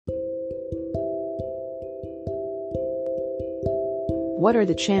What are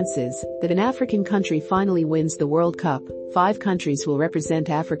the chances that an African country finally wins the World Cup? 5 countries will represent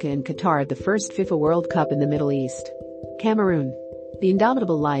Africa in Qatar at the first FIFA World Cup in the Middle East. Cameroon. The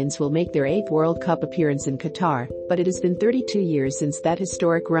Indomitable Lions will make their 8th World Cup appearance in Qatar, but it has been 32 years since that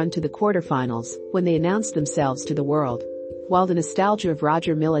historic run to the quarterfinals, when they announced themselves to the world. While the nostalgia of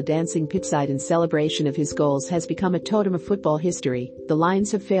Roger Milla dancing pitchside in celebration of his goals has become a totem of football history, the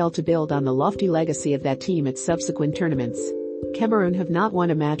Lions have failed to build on the lofty legacy of that team at subsequent tournaments. Cameroon have not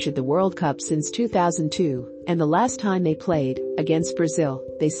won a match at the World Cup since 2002, and the last time they played, against Brazil,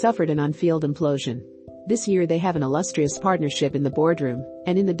 they suffered an on-field implosion. This year they have an illustrious partnership in the boardroom,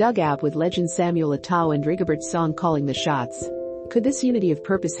 and in the dugout with legends Samuel Eto'o and Rigobert Song calling the shots. Could this unity of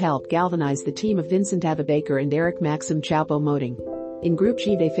purpose help galvanize the team of Vincent Aboubakar and Eric Maxim Choupo-Moting? In Group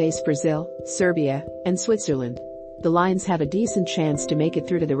G they face Brazil, Serbia, and Switzerland. The Lions have a decent chance to make it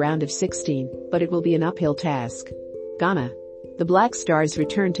through to the round of 16, but it will be an uphill task. Ghana. The Black Stars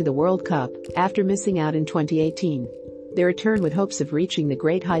return to the World Cup after missing out in 2018. They return with hopes of reaching the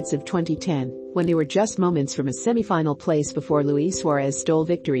great heights of 2010, when they were just moments from a semi-final place before Luis Suarez stole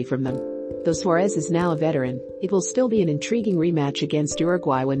victory from them. Though Suarez is now a veteran, it will still be an intriguing rematch against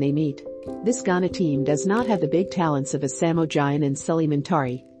Uruguay when they meet. This Ghana team does not have the big talents of Asamoah Gyan and Sulley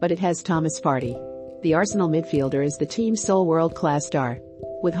Muntari, but it has Thomas Partey. The Arsenal midfielder is the team's sole world-class star.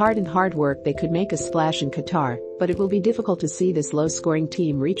 With heart and hard work they could make a splash in Qatar, but it will be difficult to see this low-scoring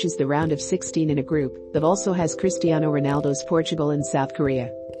team reaches the round of 16 in a group that also has Cristiano Ronaldo's Portugal and South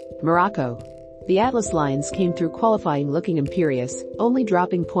Korea. Morocco. The Atlas Lions came through qualifying looking imperious, only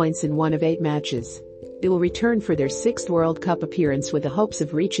dropping points in 1 of 8 matches. They will return for their 6th World Cup appearance with the hopes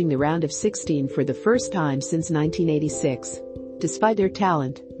of reaching the round of 16 for the first time since 1986. Despite their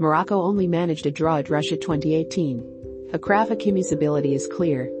talent, Morocco only managed a draw at Russia 2018. Achraf Hakimi's ability is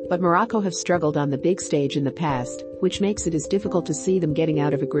clear, but Morocco have struggled on the big stage in the past, which makes it as difficult to see them getting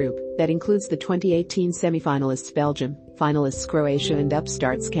out of a group that includes the 2018 semi-finalists Belgium, finalists Croatia and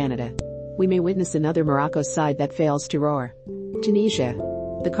upstarts Canada. We may witness another Morocco side that fails to roar. Tunisia.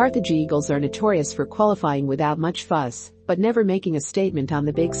 The Carthage Eagles are notorious for qualifying without much fuss, but never making a statement on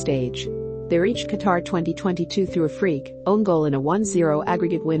the big stage. They reached Qatar 2022 through a freak own goal in a 1-0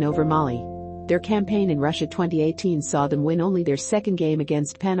 aggregate win over Mali. Their campaign in Russia 2018 saw them win only their 2nd game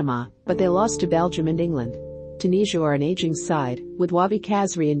against Panama, but they lost to Belgium and England. Tunisia are an aging side, with Wahbi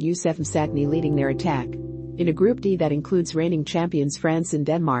Khazri and Youssef Msakni leading their attack. In a Group D that includes reigning champions France and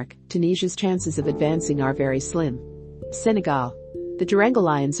Denmark, Tunisia's chances of advancing are very slim. Senegal. The Teranga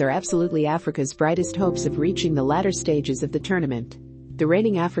Lions are absolutely Africa's brightest hopes of reaching the latter stages of the tournament. The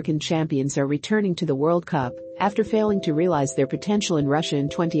reigning African champions are returning to the World Cup after failing to realize their potential in Russia in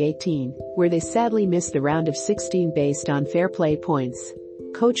 2018, where they sadly missed the round of 16 based on fair play points.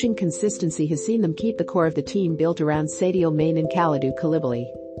 Coaching consistency has seen them keep the core of the team built around Sadio Mane and Kalidou Koulibaly.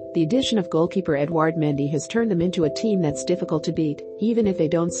 The addition of goalkeeper Edouard Mendy has turned them into a team that's difficult to beat, even if they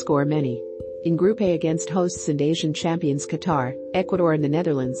don't score many. In Group A against hosts and Asian champions Qatar, Ecuador and the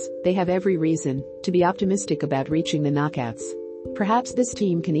Netherlands, they have every reason to be optimistic about reaching the knockouts. Perhaps this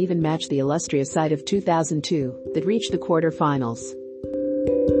team can even match the illustrious side of 2002 that reached the quarter-finals.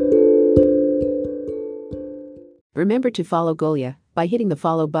 Remember to follow Golia by hitting the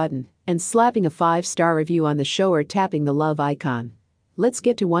follow button and slapping a 5-star review on the show or tapping the love icon. Let's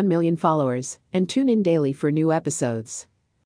get to 1 million followers and tune in daily for new episodes.